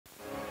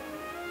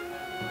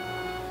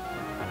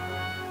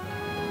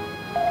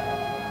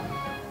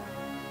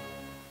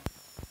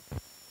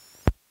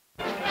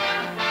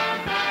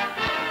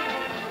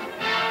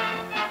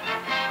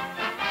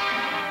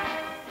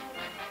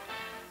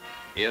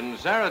In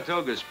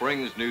Saratoga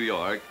Springs, New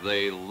York,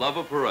 they love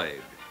a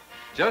parade.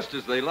 Just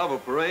as they love a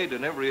parade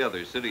in every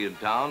other city and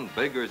town,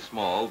 big or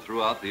small,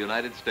 throughout the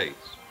United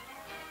States.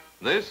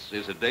 This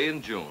is a day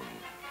in June,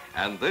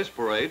 and this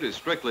parade is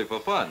strictly for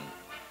fun,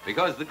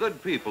 because the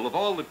good people of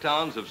all the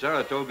towns of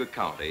Saratoga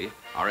County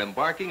are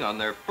embarking on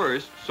their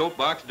first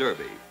soapbox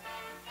derby.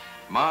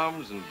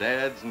 Moms and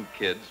dads and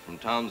kids from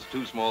towns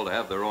too small to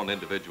have their own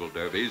individual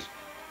derbies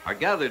are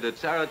gathered at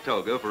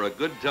Saratoga for a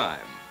good time.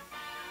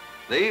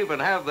 They even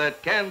have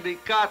that candy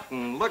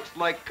cotton, looks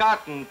like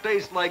cotton,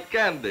 tastes like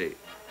candy.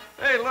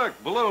 Hey,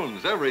 look,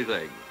 balloons,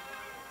 everything.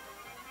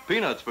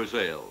 Peanuts for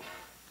sale,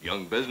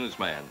 young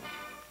businessman,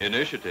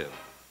 initiative.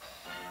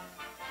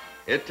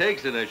 It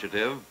takes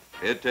initiative,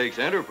 it takes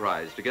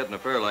enterprise to get an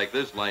affair like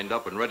this lined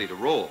up and ready to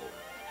roll.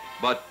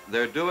 But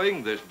they're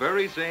doing this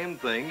very same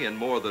thing in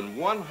more than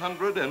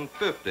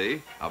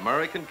 150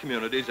 American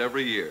communities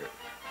every year.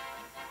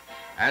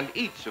 And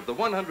each of the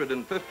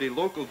 150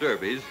 local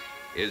derbies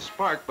is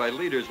sparked by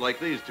leaders like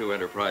these two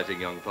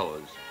enterprising young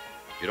fellows.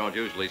 You don't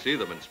usually see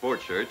them in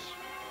sports shirts.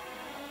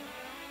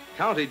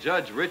 County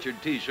Judge Richard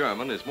T.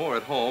 Sherman is more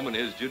at home in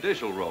his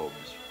judicial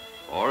robes,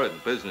 or in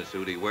business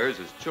suit he wears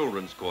as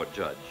children's court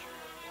judge.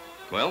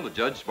 Well, the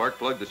judge spark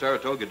plugged the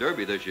Saratoga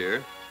Derby this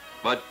year,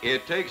 but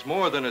it takes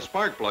more than a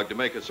spark plug to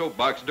make a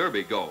soapbox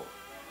derby go.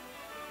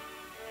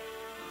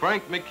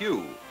 Frank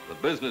McHugh, the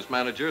business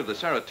manager of the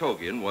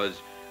Saratogian,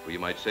 was, well, you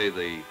might say,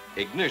 the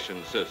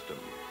ignition system.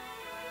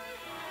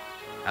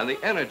 And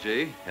the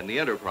energy and the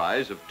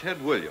enterprise of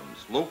Ted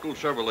Williams, local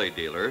Chevrolet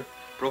dealer,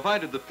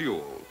 provided the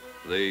fuel,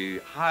 the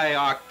high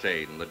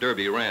octane the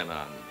derby ran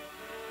on.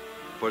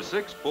 For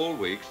 6 full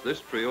weeks,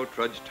 this trio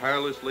trudged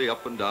tirelessly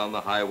up and down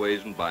the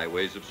highways and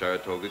byways of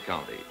Saratoga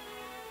County.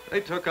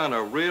 They took on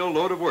a real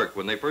load of work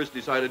when they first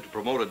decided to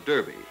promote a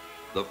derby,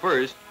 the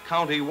first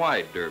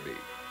county-wide derby.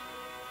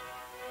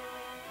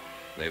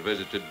 They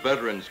visited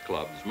veterans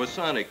clubs,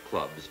 Masonic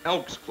clubs,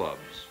 Elks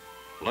clubs,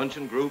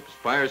 luncheon groups,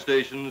 fire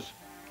stations,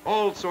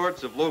 all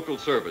sorts of local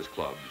service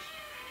clubs,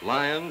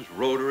 Lions,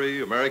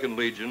 Rotary, American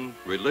Legion,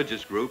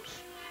 religious groups,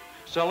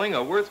 selling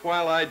a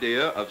worthwhile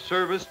idea of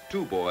service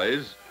to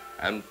boys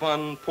and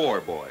fun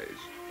for boys.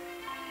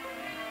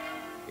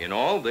 In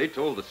all, they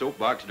told the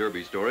soapbox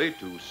derby story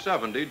to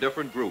 70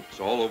 different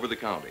groups all over the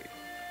county.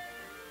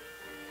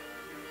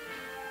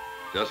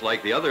 Just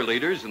like the other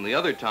leaders in the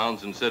other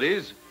towns and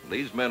cities,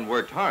 these men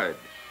worked hard.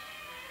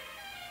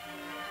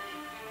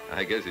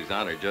 I guess His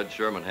Honor Judge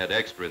Sherman had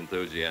extra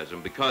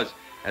enthusiasm because,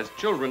 as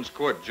children's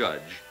court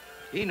judge,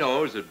 he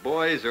knows that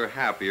boys are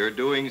happier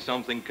doing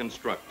something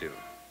constructive.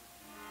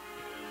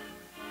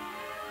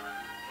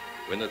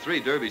 When the 3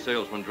 derby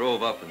salesmen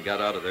drove up and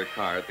got out of their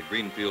car at the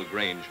Greenfield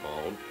Grange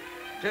Hall,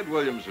 Ted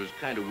Williams was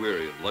kind of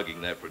weary of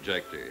lugging that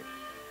projector.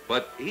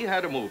 But he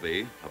had a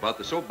movie about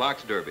the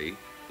soapbox derby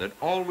that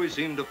always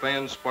seemed to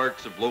fan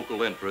sparks of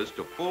local interest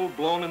to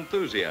full-blown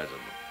enthusiasm.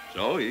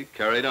 So he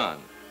carried on.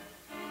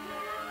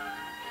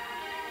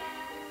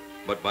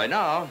 But by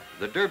now,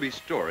 the derby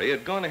story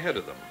had gone ahead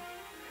of them.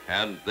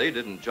 And they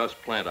didn't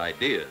just plant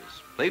ideas.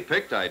 They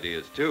picked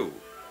ideas, too.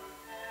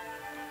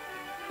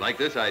 Like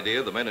this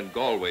idea the men in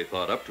Galway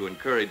thought up to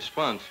encourage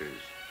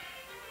sponsors.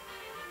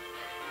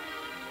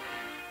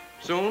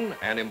 Soon,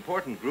 an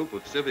important group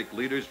of civic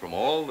leaders from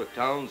all the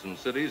towns and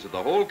cities of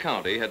the whole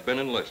county had been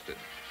enlisted,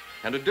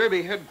 and a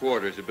derby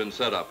headquarters had been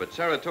set up at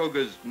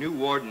Saratoga's New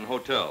Warden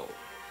Hotel.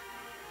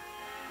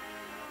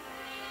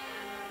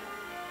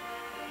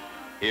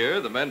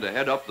 Here, the men to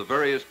head up the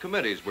various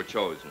committees were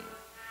chosen.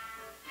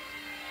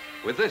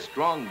 With this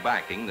strong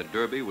backing, the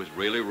derby was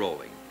really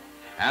rolling.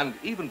 And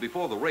even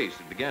before the race,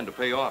 it began to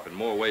pay off in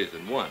more ways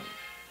than one.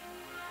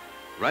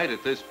 Right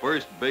at this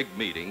first big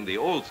meeting, the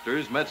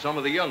oldsters met some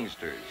of the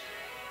youngsters.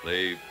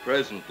 The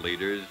present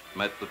leaders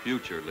met the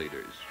future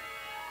leaders.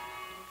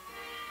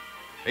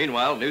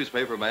 Meanwhile,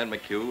 newspaperman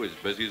McHugh is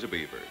busy as a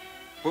beaver.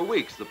 For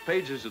weeks, the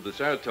pages of the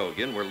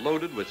Saratogian were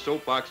loaded with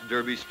soapbox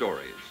derby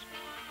stories.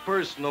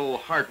 Personal,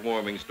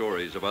 heartwarming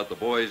stories about the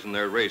boys and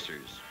their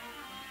racers.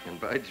 And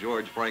by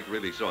George, Frank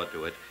really saw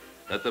to it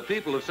that the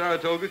people of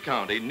Saratoga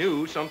County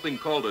knew something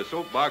called a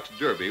soapbox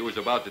derby was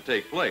about to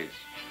take place.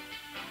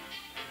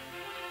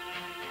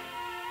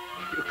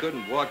 You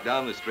couldn't walk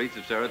down the streets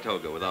of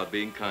Saratoga without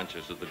being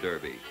conscious of the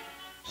derby.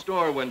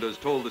 Store windows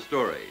told the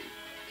story.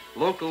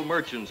 Local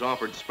merchants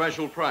offered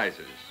special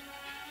prizes.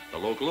 The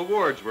local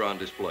awards were on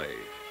display.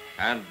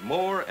 And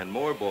more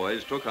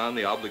boys took on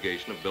the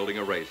obligation of building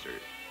a racer.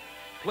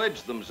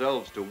 Pledged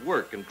themselves to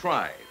work and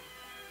try.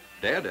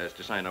 Dad has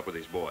to sign up with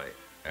his boy,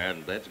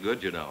 and that's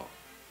good, you know.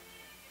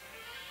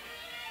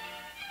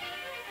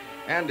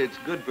 And it's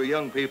good for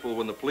young people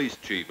when the police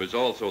chief is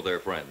also their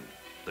friend,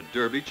 the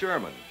derby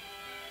chairman.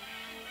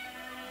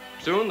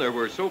 Soon there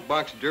were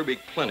soapbox derby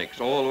clinics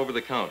all over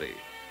the county,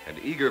 and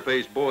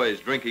eager-faced boys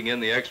drinking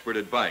in the expert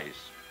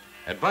advice.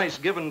 Advice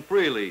given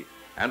freely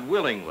and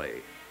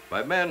willingly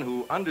by men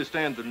who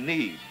understand the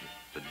need,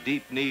 the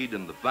deep need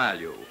and the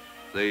value,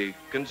 the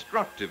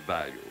constructive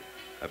value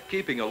of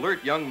keeping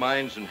alert young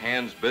minds and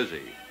hands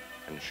busy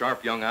and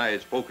sharp young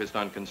eyes focused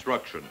on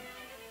construction.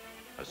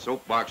 A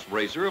soapbox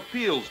racer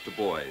appeals to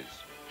boys,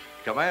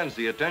 commands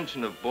the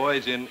attention of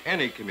boys in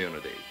any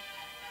community.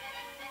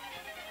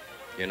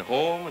 In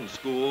home and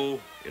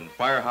school, in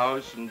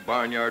firehouse and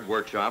barnyard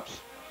workshops,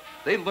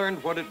 they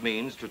learned what it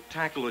means to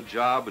tackle a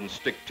job and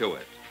stick to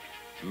it,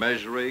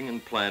 measuring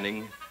and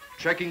planning,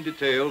 checking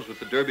details with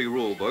the Derby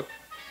rule book,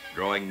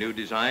 drawing new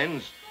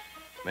designs,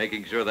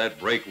 making sure that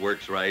brake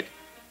works right,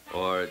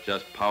 or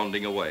just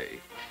pounding away.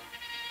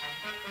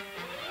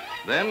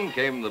 Then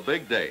came the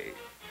big day,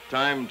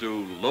 time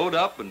to load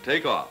up and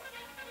take off.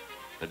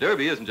 The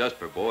Derby isn't just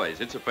for boys,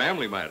 it's a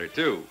family matter,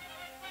 too.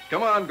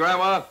 Come on,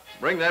 Grandma,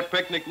 bring that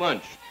picnic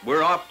lunch.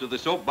 We're off to the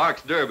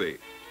Soapbox Derby.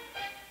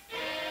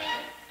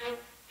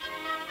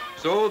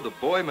 So the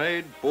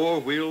boy-made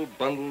four-wheeled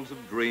bundles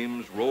of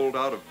dreams rolled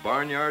out of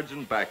barnyards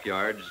and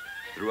backyards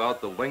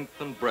throughout the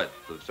length and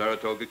breadth of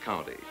Saratoga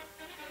County.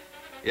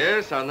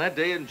 Yes, on that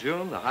day in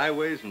June, the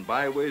highways and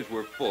byways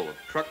were full of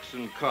trucks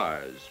and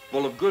cars,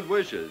 full of good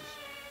wishes,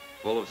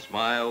 full of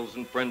smiles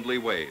and friendly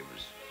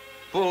waves,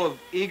 full of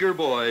eager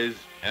boys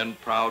and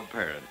proud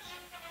parents.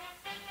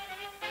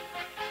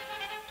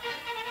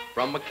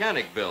 From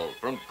Mechanicville,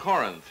 from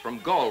Corinth, from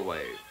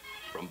Galway,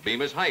 from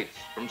Bemis Heights,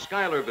 from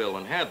Schuylerville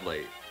and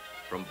Hadley,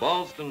 from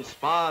Ballston,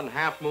 Spa and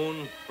Half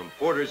Moon, from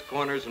Porter's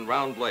Corners and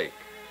Round Lake,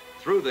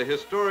 through the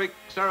historic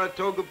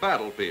Saratoga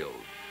battlefield,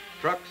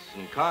 trucks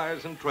and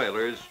cars and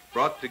trailers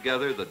brought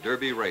together the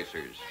Derby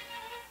racers.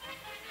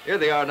 Here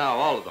they are now,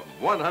 all of them,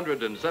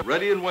 107,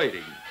 ready and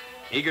waiting,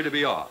 eager to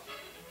be off.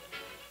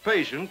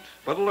 Patient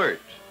but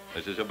alert.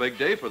 This is a big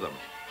day for them.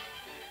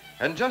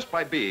 And just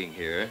by being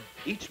here,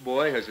 each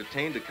boy has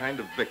attained a kind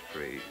of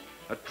victory,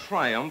 a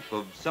triumph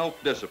of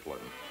self-discipline,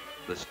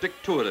 the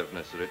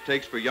stick-to-itiveness that it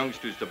takes for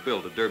youngsters to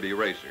build a Derby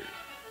racer.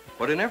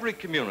 But in every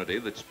community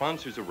that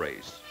sponsors a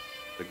race,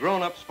 the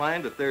grown-ups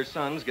find that their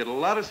sons get a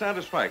lot of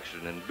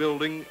satisfaction in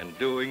building and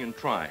doing and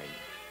trying,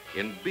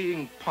 in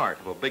being part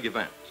of a big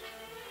event.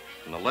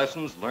 And the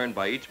lessons learned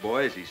by each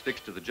boy as he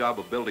sticks to the job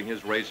of building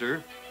his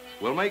racer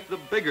will make the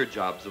bigger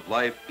jobs of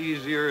life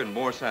easier and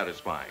more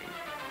satisfying.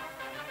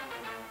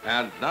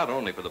 And not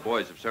only for the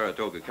boys of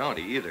Saratoga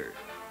County either.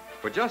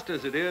 For just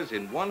as it is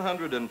in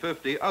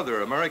 150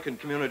 other American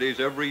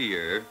communities every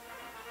year,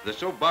 the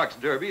Soapbox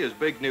Derby is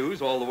big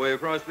news all the way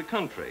across the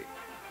country.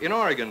 In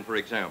Oregon, for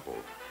example,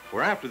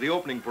 where after the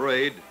opening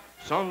parade,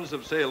 sons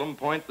of Salem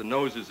point the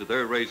noses of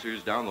their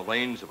racers down the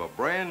lanes of a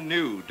brand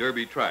new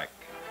Derby track.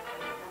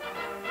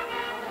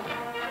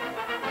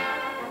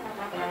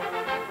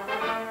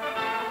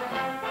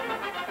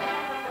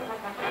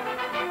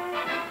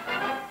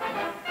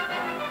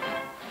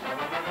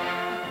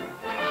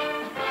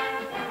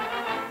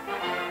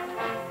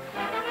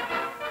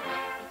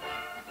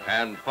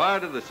 And far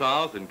to the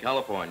south in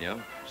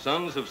California,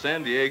 sons of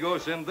San Diego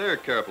send their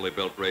carefully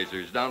built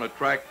racers down a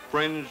track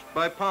fringed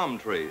by palm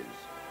trees.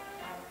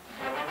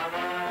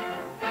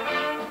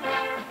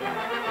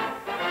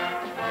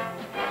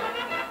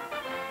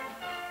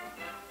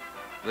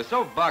 The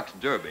Soapbox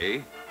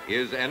Derby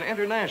is an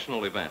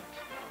international event.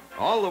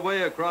 All the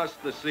way across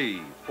the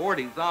sea,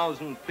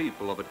 40,000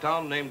 people of a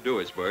town named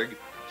Duisburg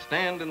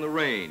stand in the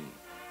rain,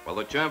 while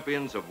the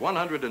champions of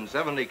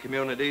 170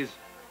 communities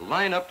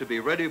line up to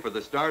be ready for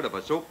the start of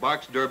a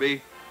Soapbox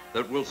Derby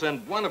that will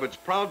send one of its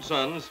proud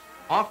sons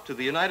off to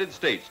the United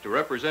States to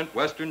represent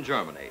Western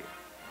Germany.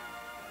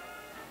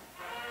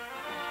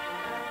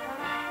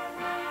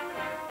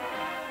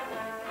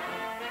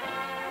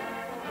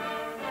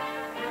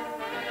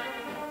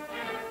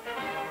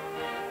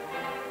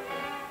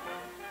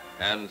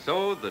 And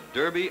so the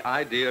Derby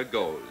idea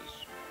goes.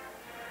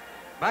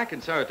 Back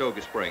in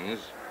Saratoga Springs,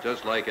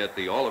 just like at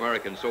the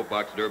All-American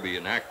Soapbox Derby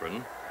in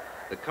Akron,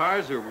 the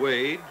cars are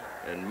weighed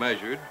and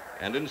measured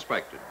and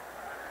inspected.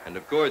 And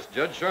of course,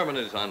 Judge Sherman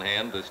is on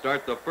hand to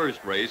start the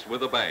first race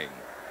with a bang.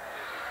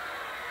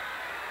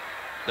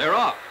 They're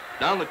off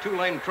down the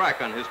two-lane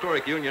track on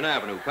historic Union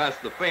Avenue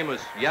past the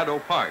famous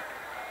Yaddo Park.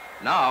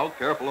 Now,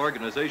 careful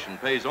organization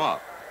pays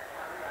off.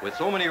 With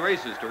so many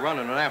races to run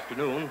in an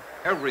afternoon,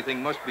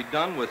 everything must be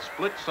done with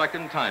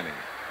split-second timing.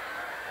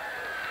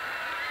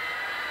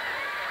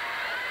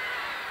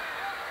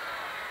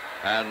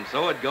 And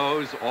so it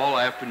goes all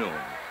afternoon.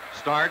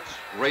 Starts,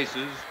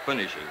 races,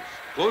 finishes,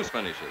 close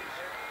finishes.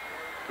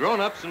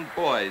 Grown-ups and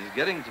boys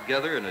getting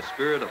together in a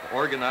spirit of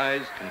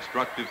organized,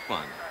 constructive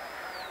fun.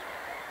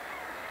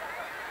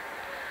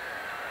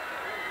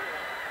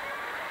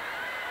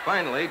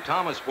 Finally,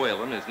 Thomas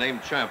Whalen is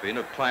named champion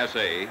of Class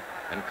A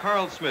and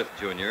Carl Smith,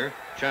 Jr.,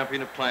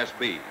 champion of Class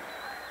B.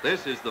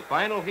 This is the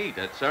final heat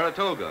at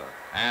Saratoga,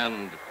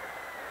 and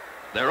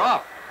they're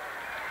off.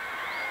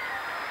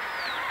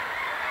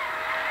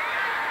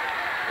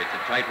 It's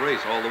a tight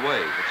race all the way.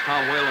 It's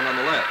Tom Whalen on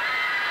the left.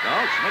 No,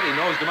 Smitty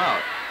nosed him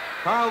out.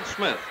 Carl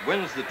Smith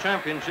wins the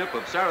championship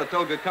of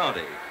Saratoga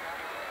County.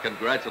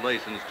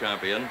 Congratulations,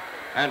 champion.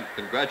 And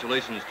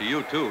congratulations to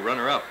you, too,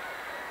 runner-up.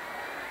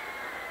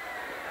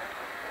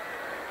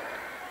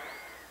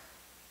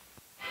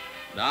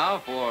 Now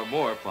for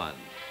more fun.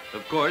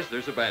 Of course,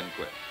 there's a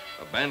banquet.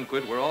 A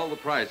banquet where all the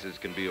prizes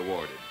can be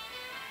awarded.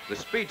 The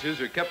speeches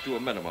are kept to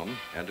a minimum,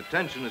 and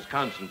attention is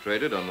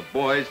concentrated on the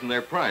boys and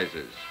their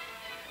prizes.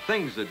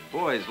 Things that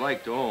boys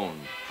like to own,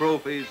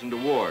 trophies and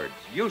awards,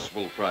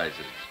 useful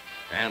prizes,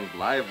 and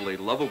lively,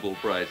 lovable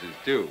prizes,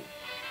 too.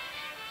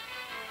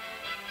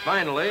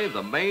 Finally,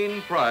 the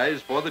main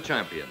prize for the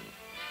champion,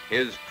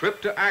 his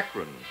trip to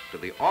Akron to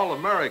the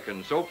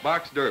All-American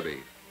Soapbox Derby.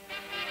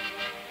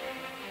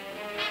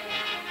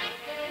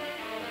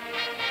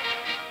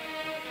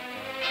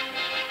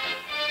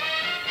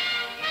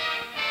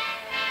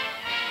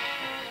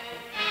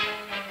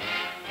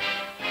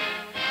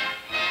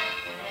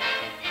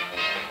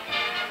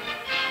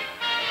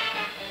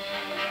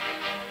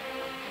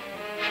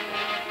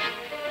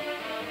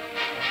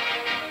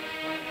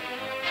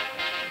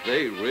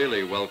 They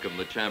really welcome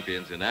the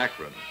champions in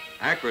Akron.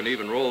 Akron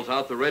even rolls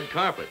out the red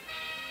carpet.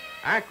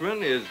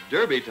 Akron is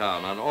Derby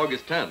Town on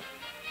August 10th.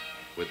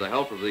 With the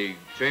help of the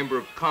Chamber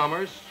of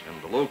Commerce and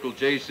the local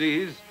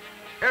JCs,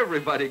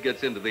 everybody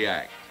gets into the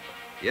act.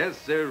 Yes,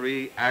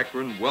 sirree,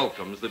 Akron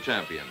welcomes the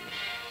champions.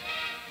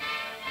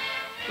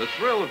 The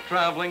thrill of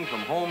traveling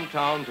from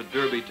hometown to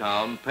Derby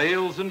Town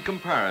pales in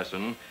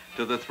comparison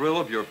to the thrill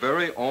of your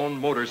very own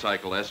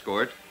motorcycle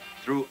escort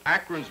through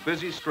Akron's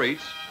busy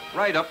streets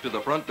right up to the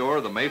front door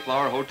of the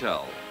Mayflower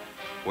Hotel,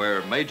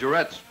 where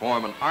majorettes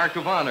form an arc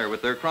of honor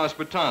with their cross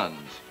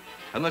batons,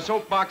 and the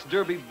Soapbox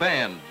Derby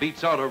band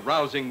beats out a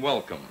rousing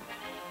welcome.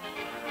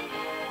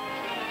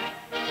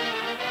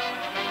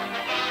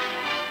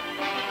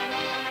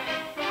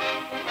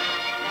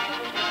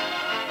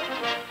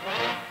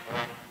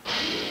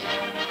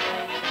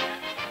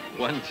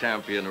 One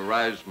champion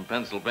arrives from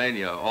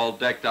Pennsylvania all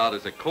decked out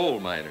as a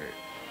coal miner.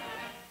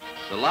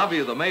 The lobby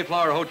of the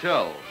Mayflower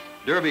Hotel,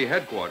 Derby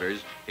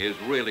headquarters, is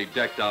really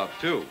decked out,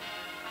 too.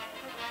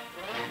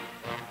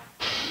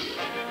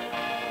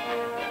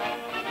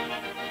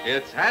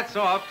 It's hats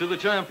off to the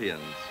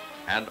champions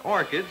and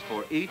orchids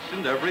for each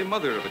and every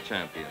mother of a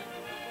champion.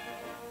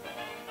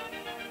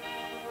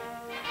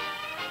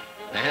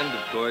 And,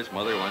 of course,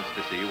 Mother wants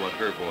to see what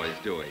her boy's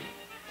doing.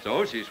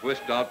 So she's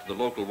whisked out to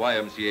the local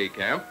YMCA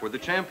camp where the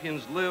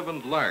champions live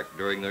and lark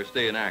during their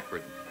stay in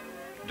Akron,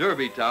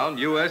 Derby Town,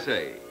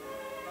 USA.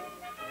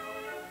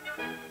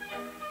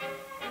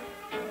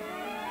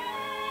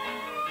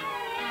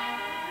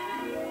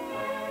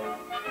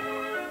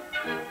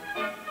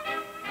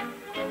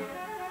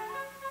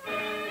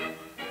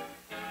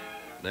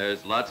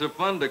 There's lots of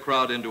fun to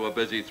crowd into a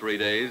busy 3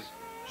 days.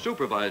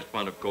 Supervised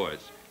fun, of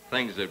course.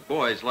 Things that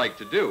boys like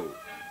to do.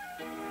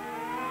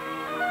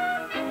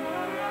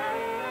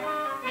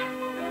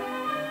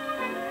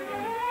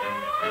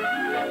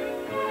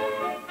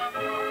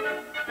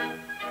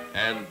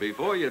 And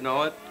before you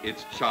know it,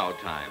 it's chow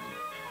time.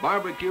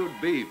 Barbecued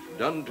beef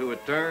done to a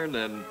turn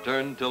and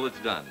turned till it's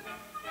done.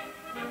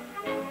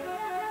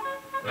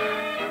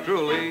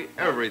 Truly,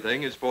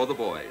 everything is for the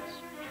boys.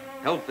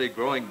 Healthy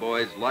growing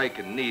boys like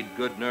and need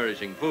good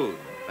nourishing food,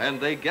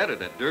 and they get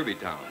it at Derby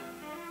Town.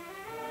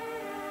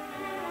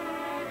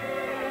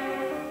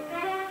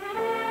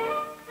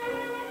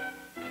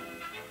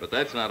 But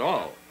that's not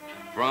all.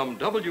 From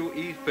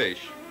W.E.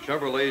 Fish,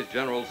 Chevrolet's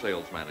general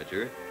sales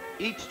manager,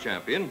 each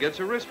champion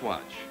gets a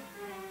wristwatch.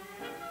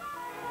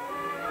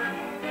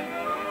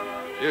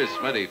 Here's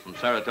Smitty from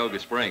Saratoga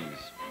Springs.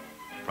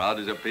 Proud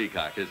as a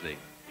peacock, isn't he?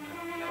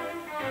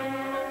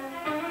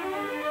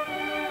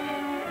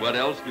 What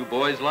else do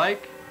boys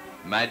like?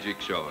 Magic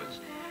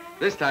shows.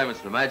 This time it's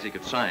the magic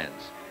of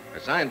science, a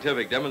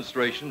scientific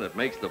demonstration that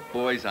makes the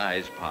boys'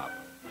 eyes pop.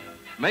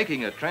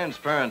 Making a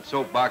transparent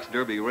soapbox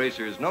derby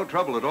racer is no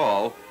trouble at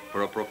all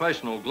for a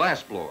professional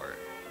glassblower,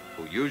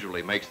 who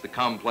usually makes the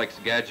complex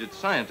gadgets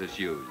scientists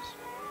use.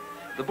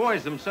 The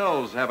boys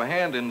themselves have a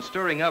hand in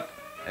stirring up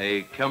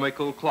a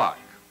chemical clock.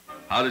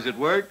 How does it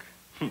work?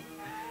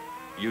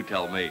 You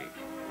tell me.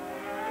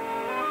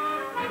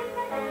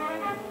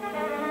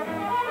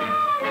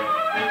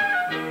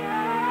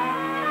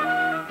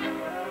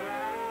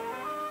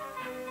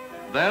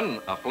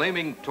 Then, a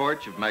flaming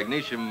torch of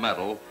magnesium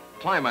metal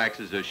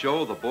climaxes a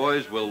show the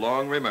boys will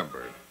long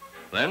remember.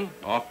 Then,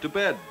 off to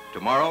bed.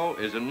 Tomorrow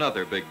is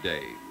another big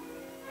day.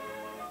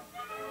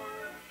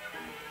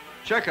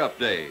 Checkup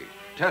day,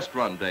 test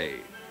run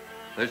day.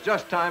 There's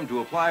just time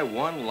to apply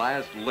one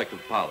last lick of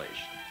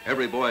polish.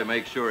 Every boy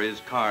makes sure his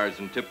car's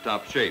in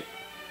tip-top shape.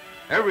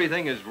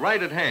 Everything is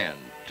right at hand,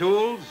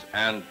 tools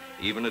and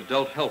even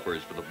adult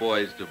helpers for the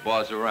boys to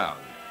boss around.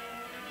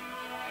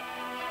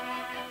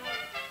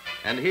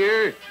 And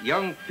here,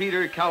 young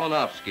Peter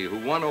Kalinowski, who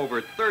won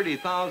over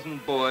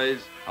 30,000 boys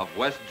of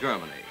West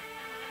Germany.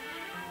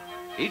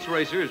 Each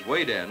racer is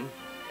weighed in,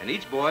 and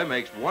each boy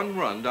makes one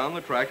run down the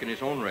track in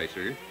his own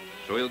racer,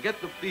 so he'll get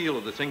the feel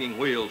of the singing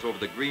wheels over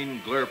the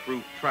green,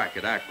 glare-proof track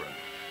at Akron,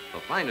 the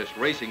finest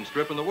racing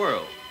strip in the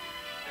world.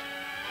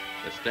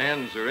 The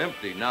stands are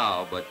empty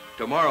now, but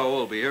tomorrow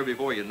will be here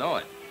before you know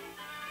it.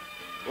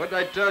 What'd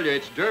I tell you?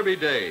 It's Derby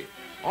Day,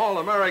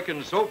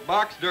 All-American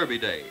Soapbox Derby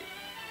Day.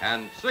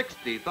 And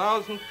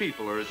 60,000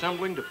 people are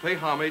assembling to pay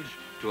homage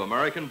to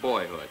American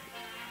boyhood,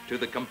 to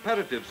the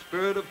competitive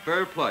spirit of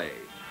fair play.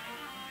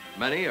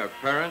 Many are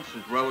parents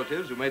and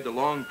relatives who made the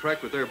long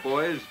trek with their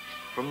boys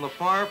from the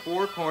far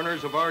four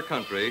corners of our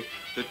country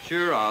to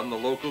cheer on the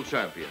local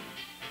champion.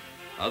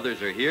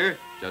 Others are here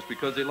just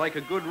because they like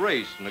a good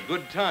race and a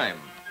good time.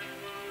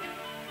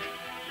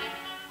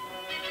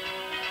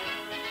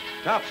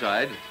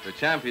 Topside, the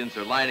champions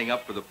are lining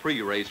up for the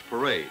pre-race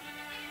parade.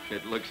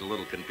 It looks a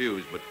little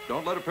confused, but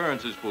don't let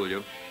appearances fool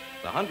you.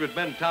 The 100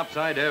 men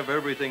topside have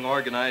everything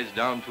organized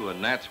down to a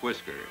gnat's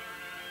whisker.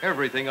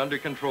 Everything under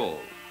control.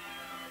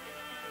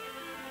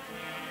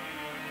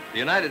 The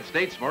United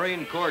States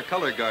Marine Corps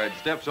Color Guard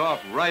steps off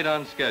right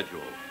on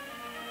schedule.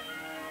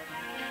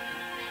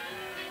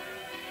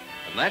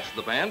 And that's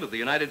the band of the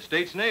United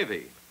States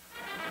Navy.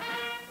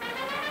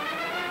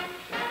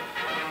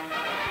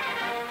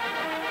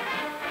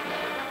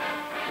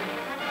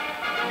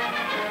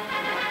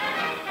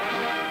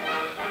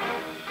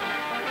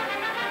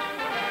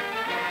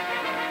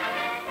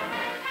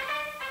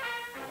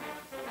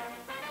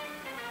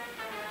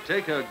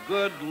 Take a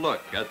good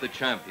look at the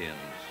champions.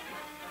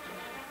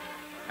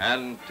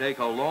 And take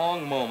a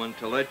long moment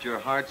to let your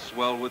heart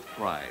swell with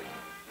pride.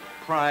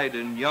 Pride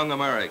in young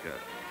America.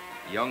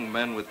 Young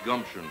men with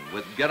gumption,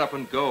 with get up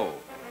and go,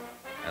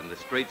 and the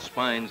straight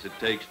spines it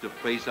takes to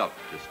face up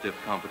to stiff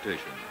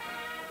competition.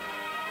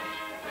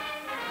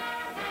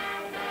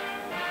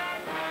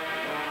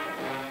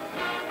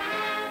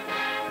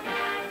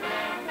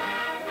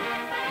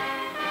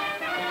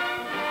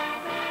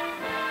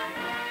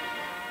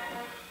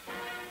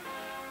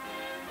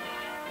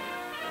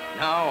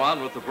 Now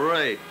on with the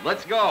parade.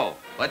 Let's go.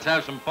 Let's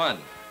have some fun.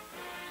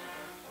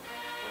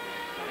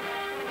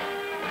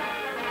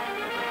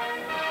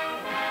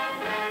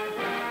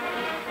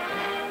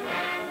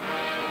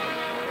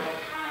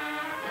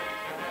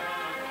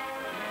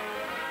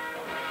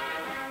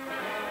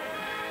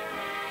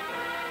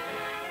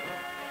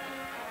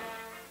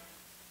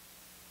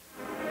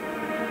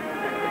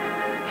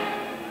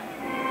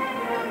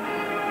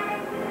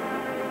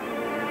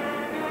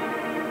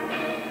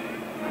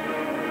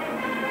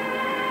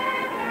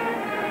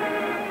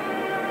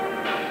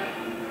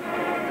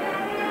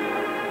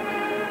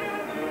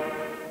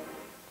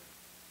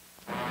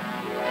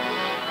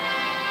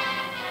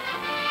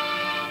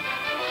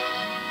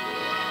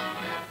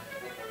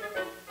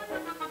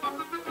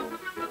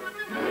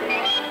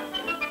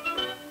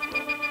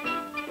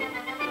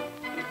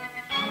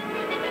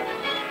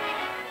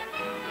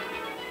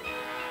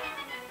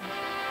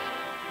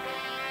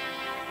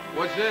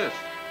 What's this?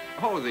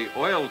 Oh, the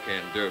oil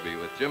can derby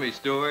with Jimmy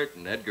Stewart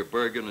and Edgar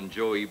Bergen and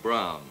Joe E.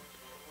 Brown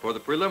for the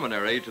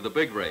preliminary to the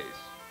big race.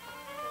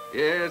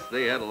 Yes,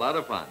 they had a lot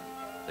of fun.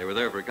 They were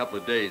there for a couple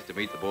of days to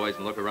meet the boys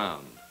and look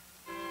around.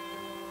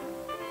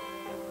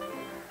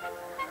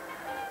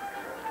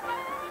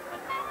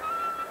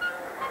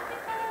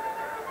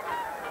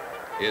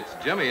 It's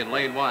Jimmy in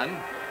lane 1,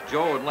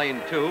 Joe in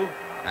lane 2,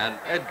 and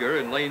Edgar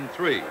in lane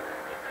 3.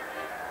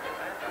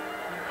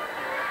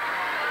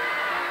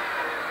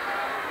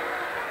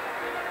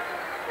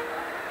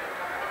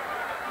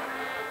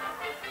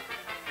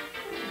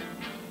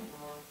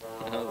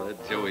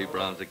 Joey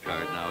Brown's a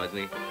card now, isn't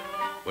he?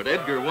 But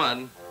Edgar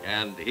won,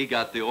 and he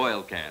got the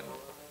oil can.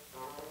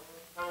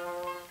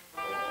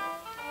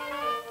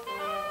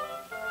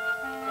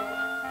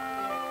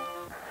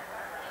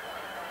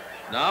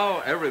 Now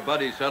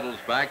everybody settles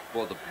back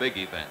for the big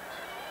event.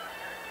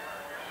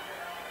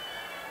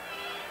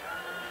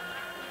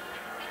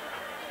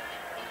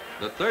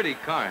 The 30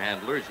 car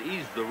handlers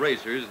ease the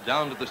racers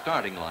down to the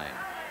starting line.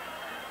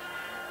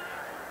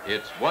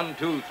 It's 1,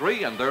 2,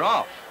 3, and they're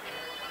off.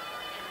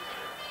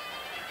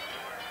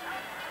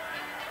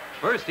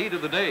 First heat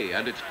of the day,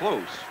 and it's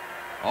close.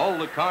 All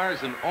the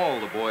cars and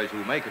all the boys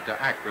who make it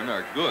to Akron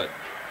are good.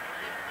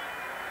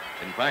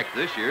 In fact,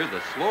 this year,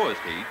 the slowest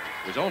heat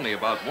was only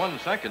about 1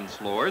 second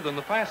slower than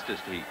the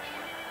fastest heat.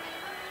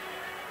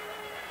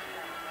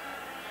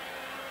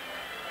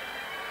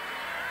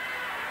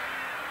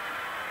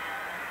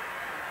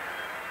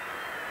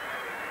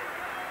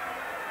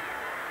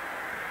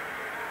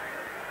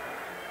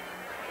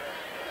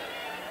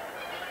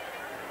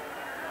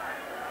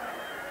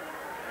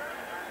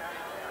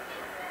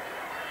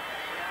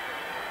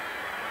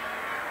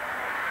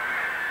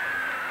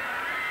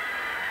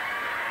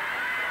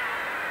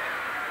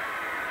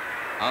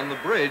 On the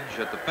bridge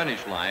at the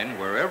finish line,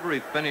 where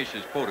every finish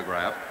is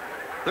photographed,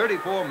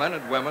 34 men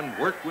and women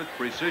worked with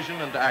precision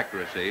and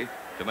accuracy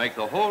to make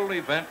the whole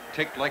event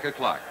tick like a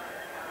clock.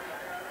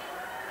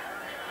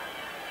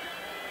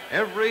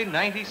 Every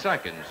 90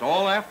 seconds,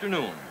 all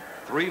afternoon,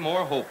 3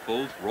 more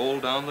hopefuls roll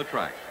down the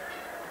track.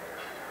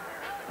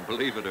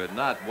 Believe it or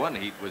not, one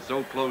heat was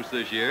so close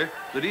this year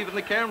that even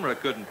the camera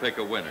couldn't pick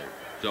a winner,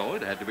 so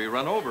it had to be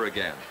run over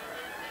again.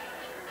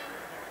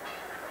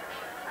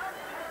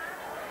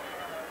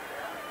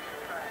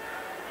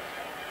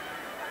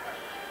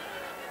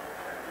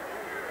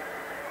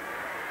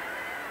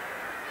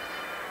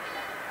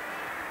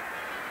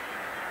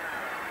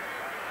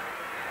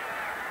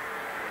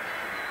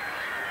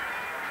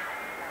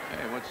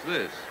 Hey, what's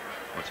this?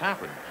 What's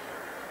happened?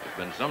 There's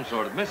been some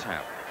sort of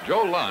mishap.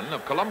 Joe Lunn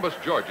of Columbus,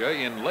 Georgia,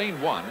 in lane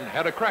 1,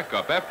 had a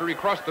crack-up after he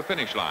crossed the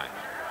finish line.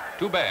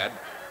 Too bad.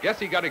 Guess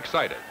he got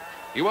excited.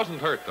 He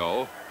wasn't hurt,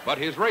 though, but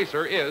his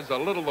racer is a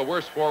little the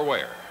worse for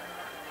wear.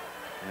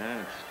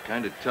 Yeah, it's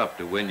kind of tough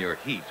to win your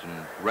heat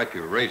and wreck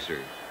your racer.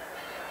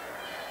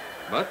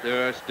 But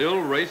there are still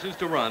races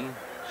to run,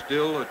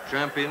 still a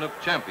champion of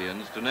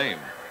champions to name.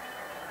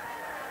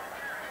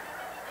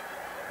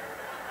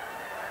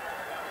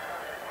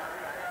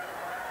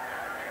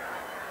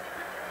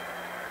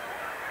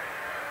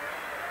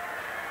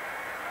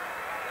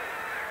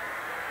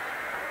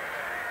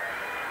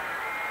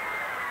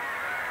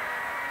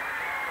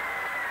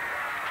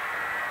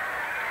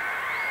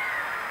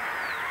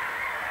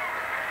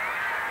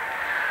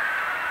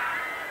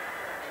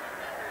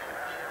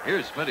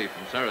 Here's Smitty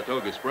from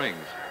Saratoga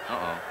Springs.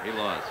 Uh-oh, he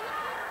lost.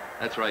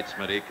 That's right,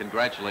 Smitty.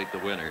 Congratulate the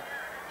winner.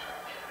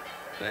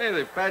 Hey,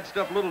 they patched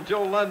up little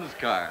Joe Lunn's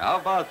car. How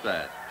about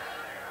that?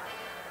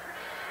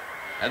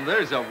 And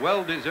there's a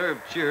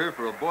well-deserved cheer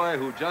for a boy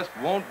who just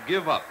won't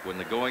give up when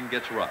the going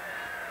gets rough.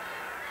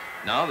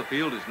 Now the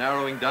field is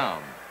narrowing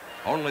down.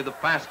 Only the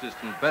fastest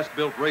and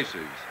best-built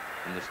racers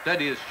and the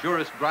steadiest,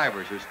 surest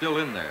drivers are still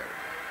in there.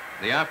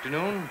 The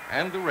afternoon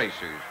and the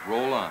racers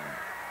roll on.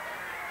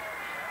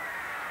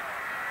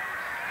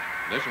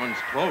 This one's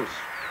close.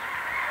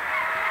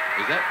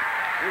 Is that?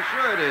 Well,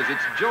 sure it is.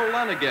 It's Joe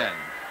Lunn again.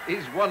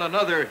 He's won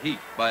another heat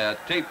by a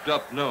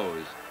taped-up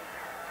nose.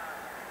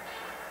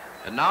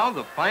 And now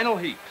the final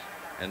heat.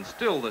 And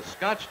still the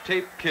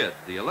Scotch-taped kid,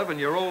 the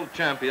 11-year-old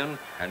champion,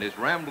 and his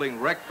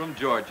rambling wreck from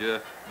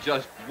Georgia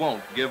just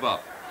won't give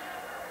up.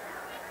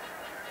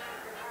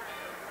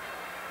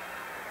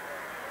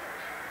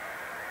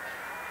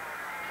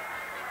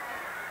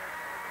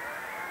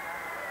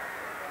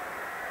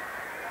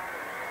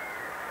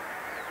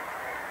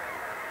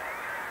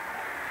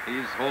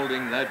 He's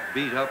holding that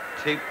beat-up,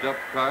 taped-up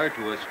car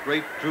to a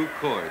straight, true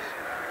course.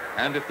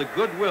 And if the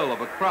goodwill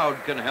of a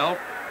crowd can help,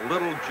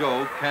 little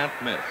Joe can't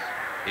miss.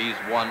 He's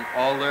won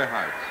all their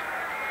hearts.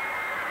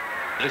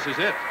 This is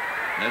it.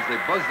 And as they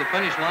buzz the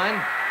finish line,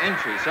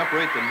 inches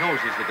separate the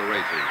noses of the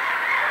racers.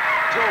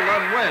 Joe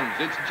Lunn wins.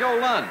 It's Joe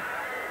Lunn.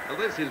 Now,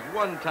 this is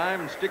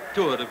one-time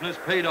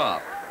stick-to-itiveness paid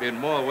off. In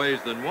more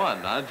ways than one,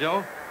 huh,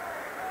 Joe?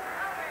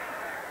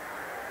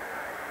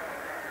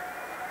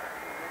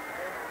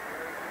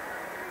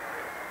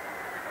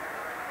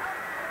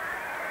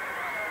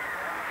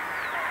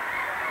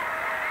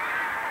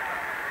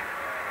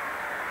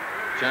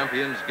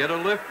 Champions get a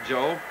lift,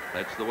 Joe.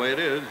 That's the way it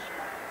is.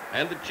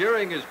 And the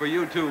cheering is for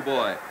you too,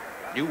 boy.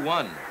 You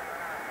won.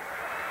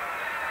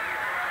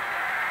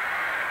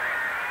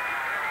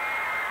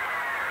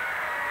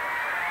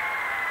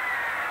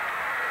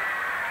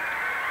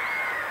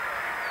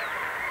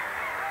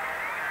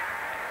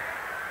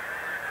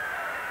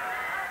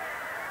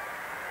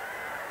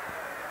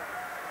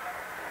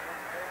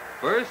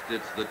 First,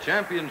 it's the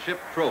championship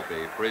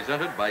trophy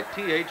presented by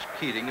T.H.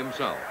 Keating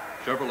himself,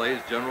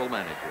 Chevrolet's general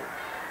manager.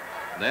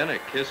 Then a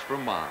kiss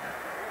from Mom.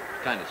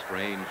 Kind of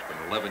strange for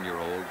an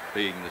 11-year-old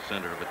being the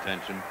center of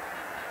attention.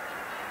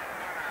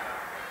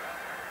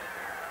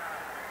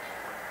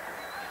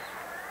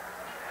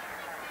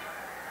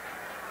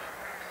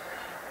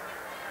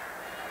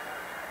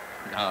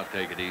 Now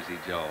take it easy,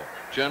 Joe.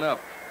 Chin up.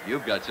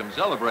 You've got some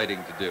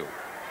celebrating to do.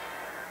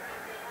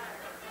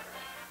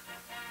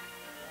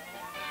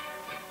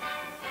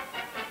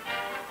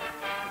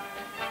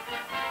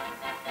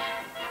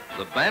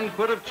 The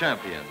Banquet of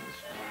Champions.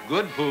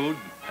 Good food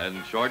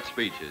and short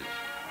speeches.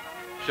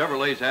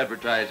 Chevrolet's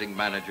advertising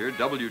manager,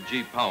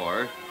 W.G.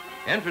 Power,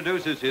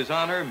 introduces His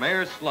Honor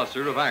Mayor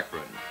Slusser of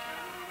Akron,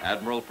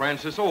 Admiral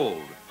Francis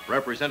Old,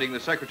 representing the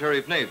Secretary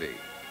of Navy,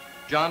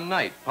 John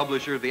Knight,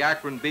 publisher of the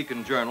Akron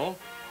Beacon Journal,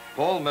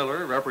 Paul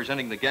Miller,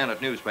 representing the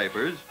Gannett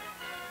newspapers,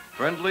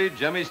 friendly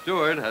Jimmy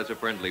Stewart has a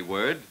friendly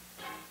word,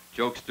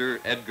 jokester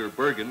Edgar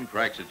Bergen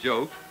cracks a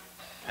joke,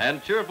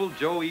 and cheerful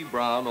Joe E.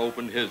 Brown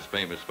opened his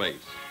famous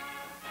face.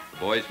 The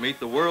boys meet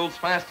the world's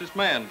fastest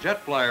man,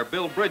 jet flyer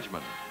Bill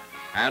Bridgman,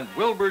 and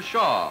Wilbur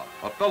Shaw,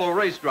 a fellow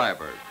race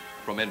driver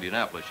from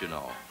Indianapolis, you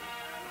know.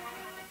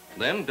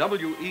 Then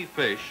W.E.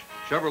 Fish,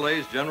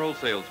 Chevrolet's general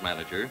sales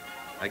manager,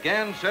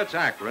 again sets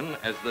Akron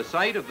as the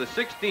site of the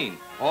 16th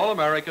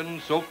All-American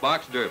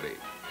Soapbox Derby.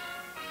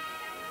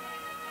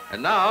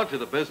 And now to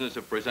the business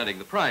of presenting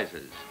the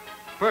prizes.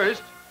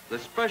 First, the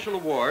special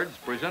awards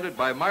presented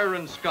by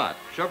Myron Scott,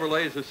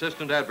 Chevrolet's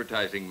assistant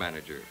advertising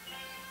manager.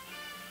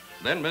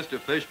 Then Mr.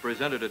 Fish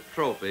presented a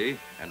trophy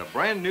and a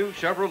brand new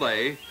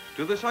Chevrolet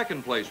to the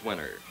second place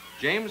winner,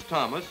 James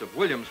Thomas of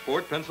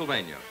Williamsport,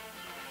 Pennsylvania.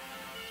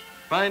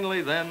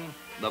 Finally, then,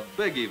 the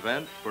big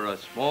event for a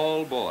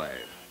small boy,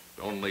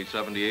 only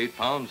 78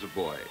 pounds of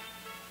boy.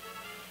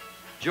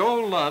 Joe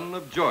Lunn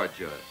of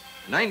Georgia,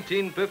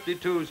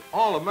 1952's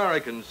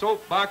All-American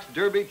Soapbox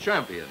Derby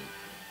champion,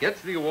 gets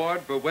the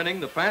award for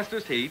winning the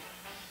fastest heat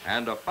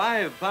and a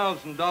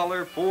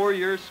 $5,000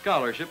 four-year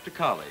scholarship to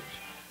college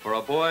for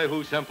a boy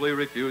who simply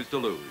refused to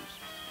lose.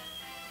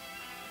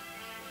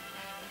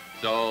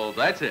 So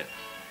that's it.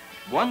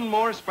 One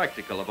more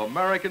spectacle of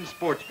American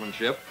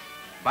sportsmanship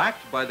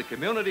backed by the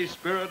community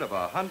spirit of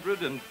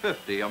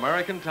 150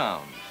 American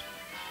towns.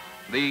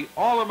 The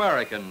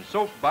All-American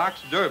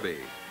Soapbox Derby,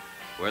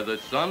 where the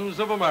sons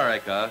of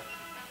America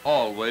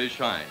always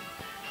shine.